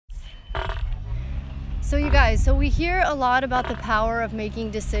So you guys, we hear a lot about the power of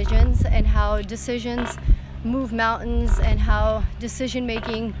making decisions and how decisions move mountains and how decision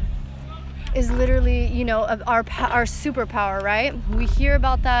making is literally, our superpower, right? We hear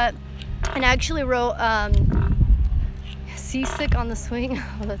about that. And I actually wrote Seasick on the Swing.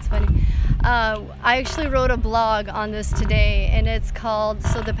 Oh, that's funny. I actually wrote a blog on this today, and it's called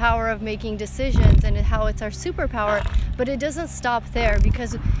The Power of Making Decisions and how it's our superpower. But it doesn't stop there,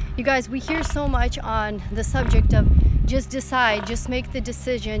 because you guys, we hear so much on the subject of just decide, just make the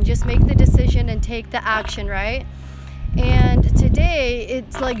decision and take the action, right? And today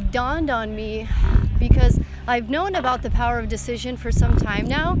it's like dawned on me, because I've known about the power of decision for some time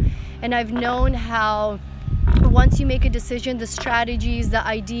now, and I've known how once you make a decision, the strategies, the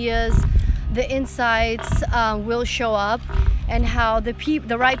ideas, the insights will show up, and how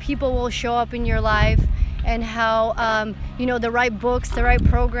the right people will show up in your life, and how the right books, the right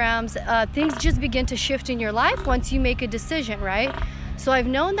programs, things just begin to shift in your life once you make a decision, right? So I've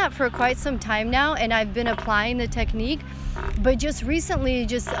known that for quite some time now, and I've been applying the technique, but just recently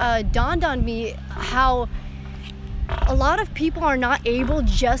dawned on me how a lot of people are not able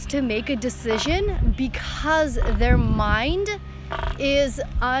just to make a decision because their mind is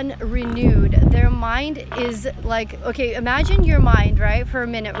unrenewed. Their mind is like, okay, imagine your mind, right, for a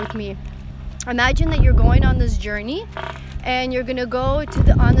minute with me. Imagine that you're going on this journey, and you're gonna go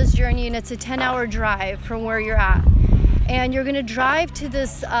on this journey, and it's a 10-hour drive from where you're at. And you're gonna drive to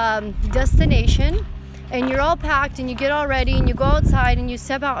this destination, and you're all packed, and you get all ready, and you go outside, and you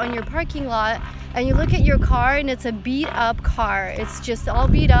step out on your parking lot, and you look at your car, and it's a beat up car. It's just all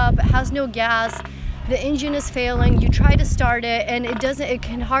beat up, it has no gas, the engine is failing. You try to start it, and it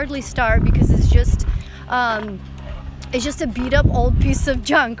can hardly start, because it's just a beat up old piece of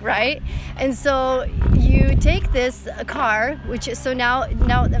junk, right? And so you take this car, now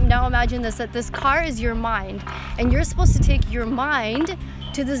imagine this, that this car is your mind, and you're supposed to take your mind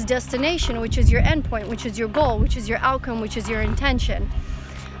to this destination, which is your endpoint, which is your goal, which is your outcome, which is your intention.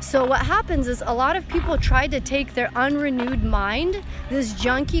 So what happens is a lot of people try to take their unrenewed mind, this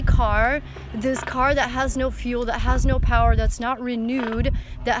junky car, this car that has no fuel, that has no power, that's not renewed,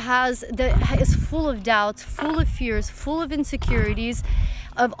 that is full of doubts, full of fears, full of insecurities,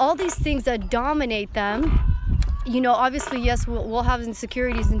 of all these things that dominate them. Obviously, yes, we'll have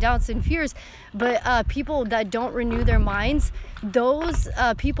insecurities and doubts and fears, but people that don't renew their minds, those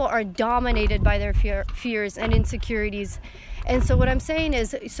people are dominated by their fears and insecurities. And so what I'm saying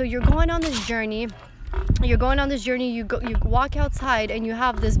is, so you're going on this journey, you walk outside, and you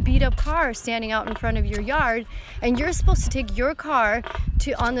have this beat up car standing out in front of your yard, and you're supposed to take your car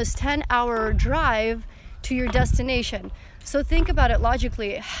on this 10-hour drive to your destination. So think about it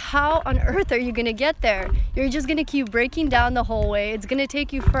logically. How on earth are you going to get there? You're just going to keep breaking down the whole way. It's going to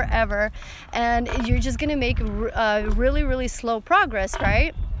take you forever, and you're just going to make really, really slow progress,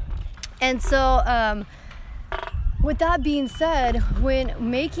 right? And so with that being said, when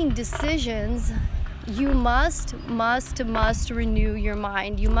making decisions, you must renew your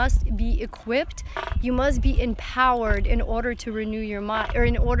mind. You must be equipped. You must be empowered in order to renew your mind, or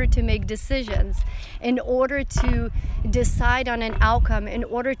in order to make decisions, in order to decide on an outcome, in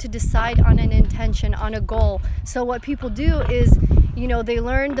order to decide on an intention, on a goal. So what people do is, they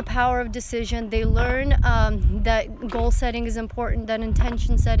learn the power of decision. They learn that goal setting is important, that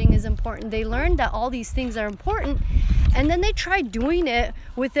intention setting is important. They learn that all these things are important, and then they try doing it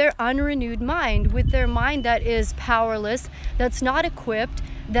with their unrenewed mind, with their mind that is powerless, that's not equipped,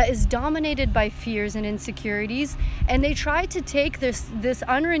 that is dominated by fears and insecurities. And they try to take this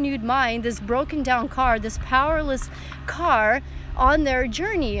unrenewed mind, this broken down car, this powerless car, on their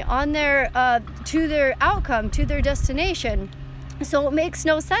journey, on their to their outcome, to their destination. So it makes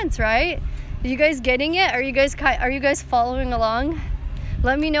no sense, right? Are you guys getting it? Are you guys following along?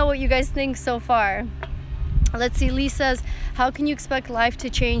 Let me know what you guys think so far. Let's see. Lee says, how can you expect life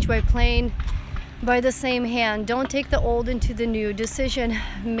to change by playing by the same hand? Don't take the old into the new. Decision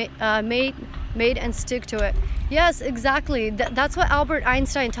made and stick to it. Yes, exactly. That's what Albert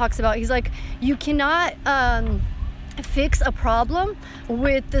Einstein talks about. He's like, you cannot fix a problem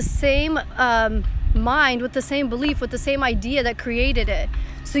with the same mind, with the same belief, with the same idea that created it.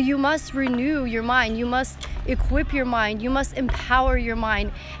 So you must renew your mind. You must equip your mind. You must empower your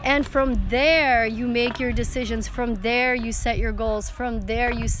mind. And from there, you make your decisions. From there, you set your goals. From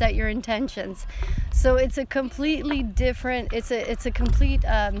there, you set your intentions. So it's a completely different, it's a complete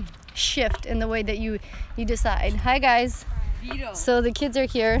shift in the way that you decide. Hi, guys. So the kids are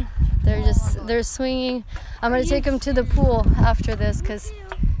here. They're swinging. I'm going to take them to the pool after this, because...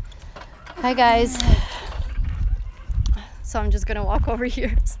 Hi, guys. so I'm just gonna walk over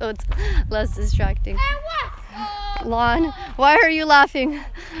here so it's less distracting. Lawn, why are you laughing?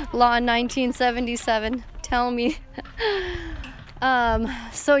 Lawn 1977, tell me.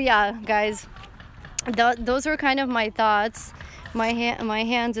 So yeah, guys, those were kind of my thoughts. My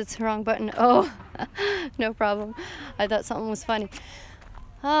hands, it's the wrong button. Oh, no problem. I thought something was funny.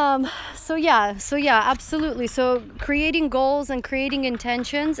 So yeah, absolutely. So creating goals and creating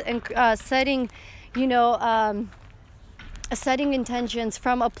intentions and setting, setting intentions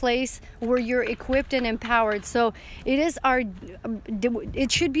from a place where you're equipped and empowered. So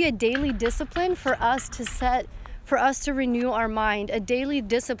it should be a daily discipline for us to renew our mind, a daily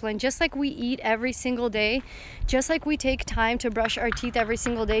discipline, just like we eat every single day, just like we take time to brush our teeth every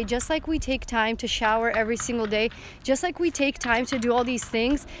single day, just like we take time to shower every single day, just like we take time to do all these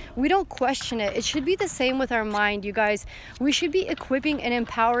things. We don't question it. It should be the same with our mind, you guys. We should be equipping and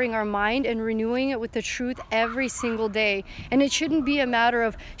empowering our mind and renewing it with the truth every single day. And it shouldn't be a matter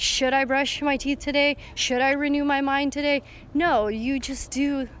of, should I brush my teeth today? Should I renew my mind today? No, you just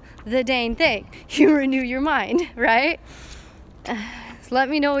do the dang thing. You renew your mind, right? Let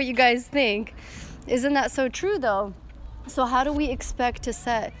me know what you guys think. Isn't that so true though? So how do we expect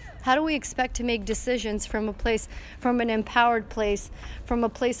to make decisions from an empowered place, from a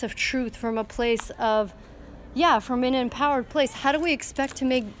place of truth, from an empowered place? How do we expect to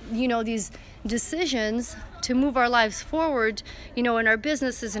make, these decisions to move our lives forward, in our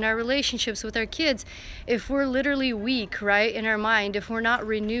businesses, in our relationships with our kids, if we're literally weak, right, in our mind, if we're not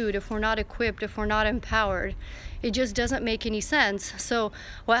renewed, if we're not equipped, if we're not empowered? It just doesn't make any sense. So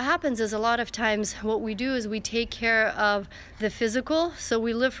what happens is, a lot of times what we do is we take care of the physical. So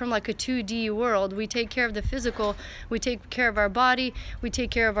we live from like a 2D world. We take care of the physical. We take care of our body. We take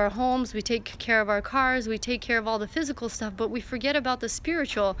care of our homes. We take care of our cars. We take care of all the physical stuff, but we forget about the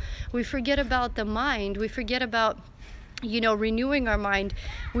spiritual. We forget about the mind. We forget about renewing our mind.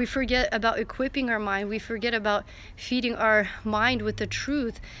 We forget about equipping our mind. We forget about feeding our mind with the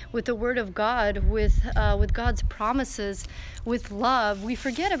truth, with the word of God, with God's promises, with love. We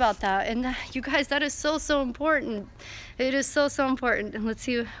forget about that. And you guys, that is so important. It is so important. And let's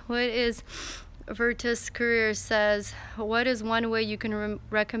see, what is Virtus Career says, what is one way you can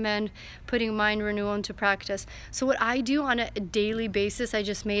recommend putting mind renewal into practice? So what I do on a daily basis, I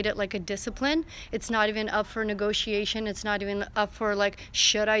just made it like a discipline. It's not even up for negotiation. It's not even up for like,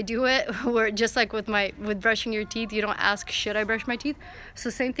 should I do it? Where just like with brushing your teeth, you don't ask, should I brush my teeth? So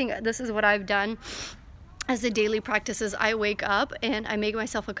same thing. This is what I've done as a daily practice. Is I wake up and I make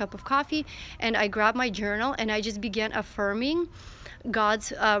myself a cup of coffee and I grab my journal and I just begin affirming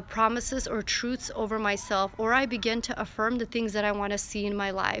God's promises or truths over myself, or I begin to affirm the things that I want to see in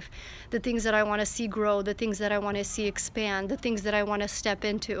my life, the things that I want to see grow, the things that I want to see expand, the things that I want to step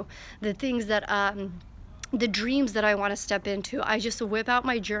into, the things that the dreams that I want to step into. I just whip out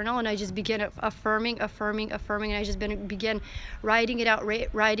my journal and I just begin affirming, and I just begin writing it out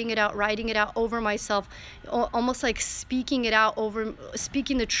over myself, almost like speaking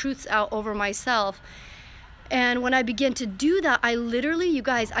the truths out over myself. And when I begin to do that, I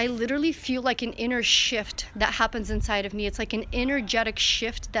literally feel like an inner shift that happens inside of me. It's like an energetic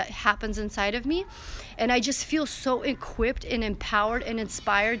shift that happens inside of me. And I just feel so equipped and empowered and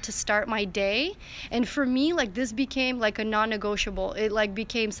inspired to start my day. And for me, like, this became like a non-negotiable. It like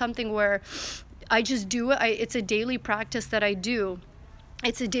became something where I just do it. It's a daily practice that I do.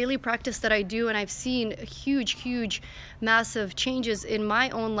 And I've seen huge, massive changes in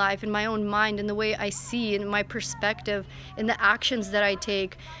my own life, in my own mind, in the way I see, in my perspective, in the actions that I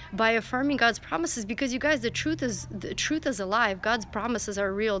take by affirming God's promises. Because you guys, the truth is alive. God's promises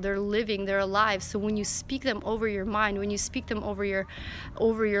are real. They're living. They're alive. So when you speak them over your mind, when you speak them over your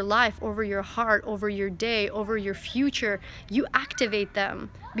life, over your heart, over your day, over your future, you activate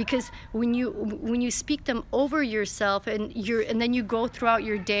them. Because when you speak them over yourself and then you go throughout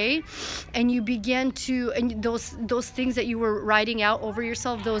your day and you begin to, and those things that you were writing out over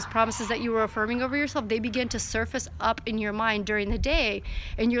yourself, those promises that you were affirming over yourself, they begin to surface up in your mind during the day,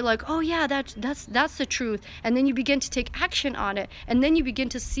 and you're like, oh yeah, that's the truth. And then you begin to take action on it, and then you begin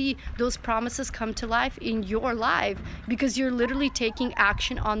to see those promises come to life in your life, because you're literally taking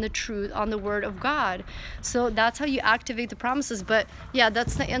action on the truth, on the word of God. So that's how you activate the promises. But yeah,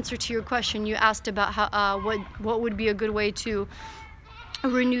 that's the answer to your question. You asked about how what would be a good way to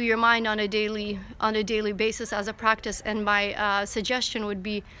renew your mind on a daily basis as a practice. And my suggestion would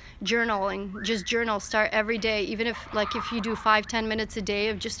be journaling. Just journal. Start every day, even if you do 5-10 minutes a day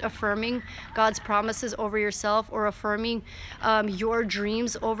of just affirming God's promises over yourself, or affirming your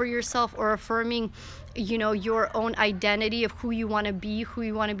dreams over yourself, or affirming your own identity of who you want to be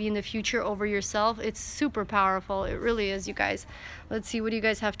in the future over yourself. It's super powerful. It really is, you guys. Let's see, what do you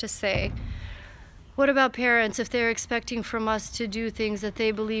guys have to say? What about parents? If they're expecting from us to do things that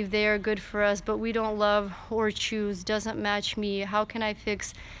they believe they are good for us, but we don't love or choose, doesn't match me, how can I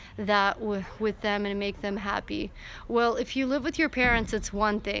fix that with them and make them happy? Well, if you live with your parents, it's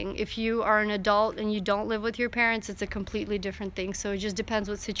one thing. If you are an adult and you don't live with your parents, it's a completely different thing. So it just depends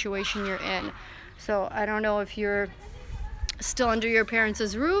what situation you're in. So I don't know if you're still under your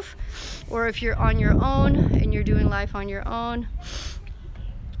parents' roof, or if you're on your own and you're doing life on your own.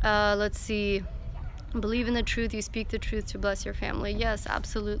 Let's see. Believe in the truth, you speak the truth to bless your family. Yes,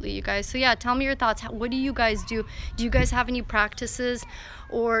 absolutely, you guys. So yeah, tell me your thoughts. What do you guys do? Do you guys have any practices,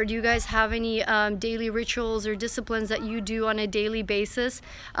 or do you guys have any daily rituals or disciplines that you do on a daily basis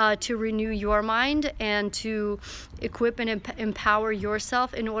to renew your mind and to equip and empower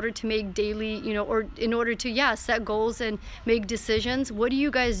yourself in order to make daily, or in order to, set goals and make decisions? What do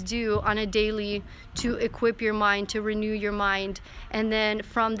you guys do on a daily to equip your mind, to renew your mind, and then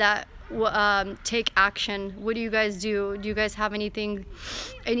from that take action? What do you guys do? Do you guys have anything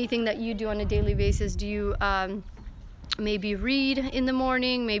that you do on a daily basis? Do you maybe read in the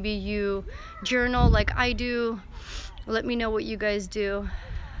morning? Maybe you journal like I do? Let me know what you guys do.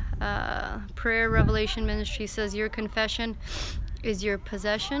 Prayer Revelation Ministry says your confession is your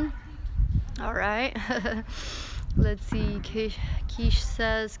possession. All right. Let's see.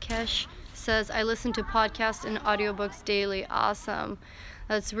 Kesh says I listen to podcasts and audiobooks daily. Awesome.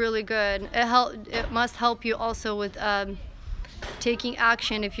 That's really good. It must help you also with taking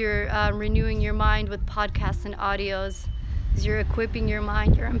action if you're renewing your mind with podcasts and audios. You're equipping your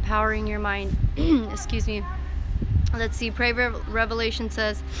mind, you're empowering your mind. Excuse me. Let's see. Pray Revelation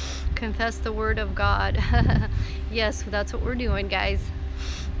says, confess the word of God. Yes, that's what we're doing, guys.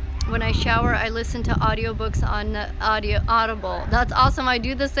 When I shower, I listen to audiobooks on Audible. That's awesome. I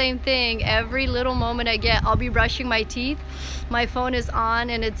do the same thing. Every little moment I get, I'll be brushing my teeth. My phone is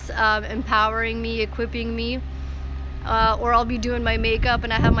on and it's empowering me, equipping me. Or I'll be doing my makeup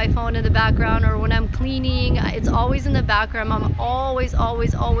and I have my phone in the background, or when I'm cleaning, it's always in the background. I'm always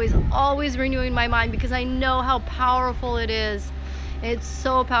renewing my mind, because I know how powerful it is. It's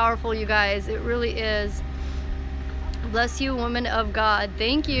so powerful, you guys. It really is. Bless you, woman of God.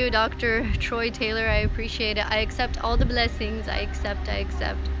 Thank you, Dr. Troy Taylor. I appreciate it. I accept all the blessings. I accept.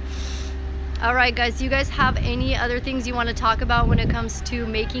 All right, guys. Do you guys have any other things you want to talk about when it comes to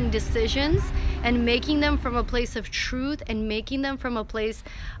making decisions and making them from a place of truth and making them from a place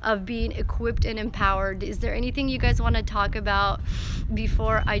of being equipped and empowered? Is there anything you guys want to talk about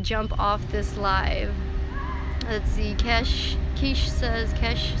before I jump off this live? Let's see. Kesh says,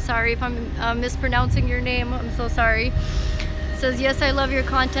 sorry if I'm mispronouncing your name. I'm so sorry. Says, yes, I love your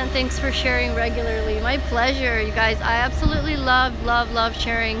content. Thanks for sharing regularly. My pleasure, you guys. I absolutely love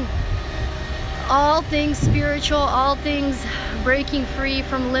sharing all things spiritual, all things breaking free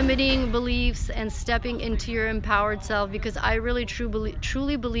from limiting beliefs and stepping into your empowered self, because I really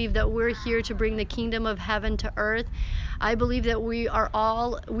truly believe that we're here to bring the kingdom of heaven to earth. I believe that we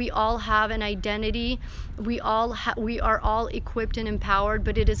all have an identity. We are all equipped and empowered,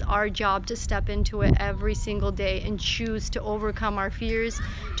 but it is our job to step into it every single day and choose to overcome our fears,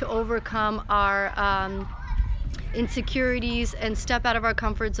 to overcome our insecurities, and step out of our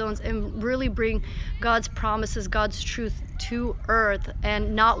comfort zones and really bring God's promises, God's truth to earth,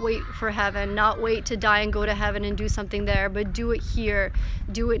 and not wait for heaven, not wait to die and go to heaven and do something there, but do it here,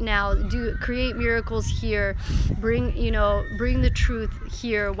 do it now, create miracles here, bring the truth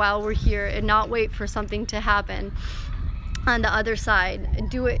here while we're here, and not wait for something to happen on the other side.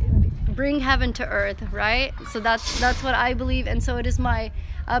 Do it, bring heaven to earth, right? So that's what I believe, and so it is my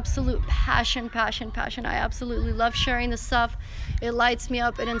absolute passion. I absolutely love sharing this stuff. It lights me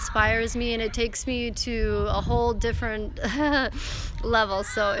up, it inspires me, and it takes me to a whole different level.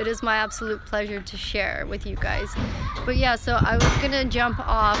 So it is my absolute pleasure to share with you guys. But yeah, so I was gonna jump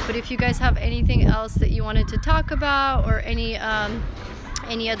off, but if you guys have anything else that you wanted to talk about, or any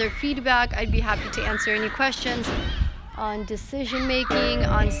other feedback, I'd be happy to answer any questions on decision making,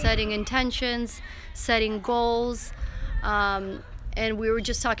 on setting intentions, setting goals. And we were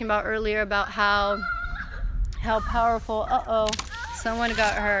just talking about earlier about how powerful, someone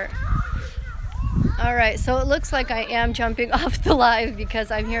got hurt. All right, so it looks like I am jumping off the live because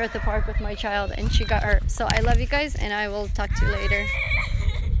I'm here at the park with my child and she got hurt. So I love you guys, and I will talk to you later.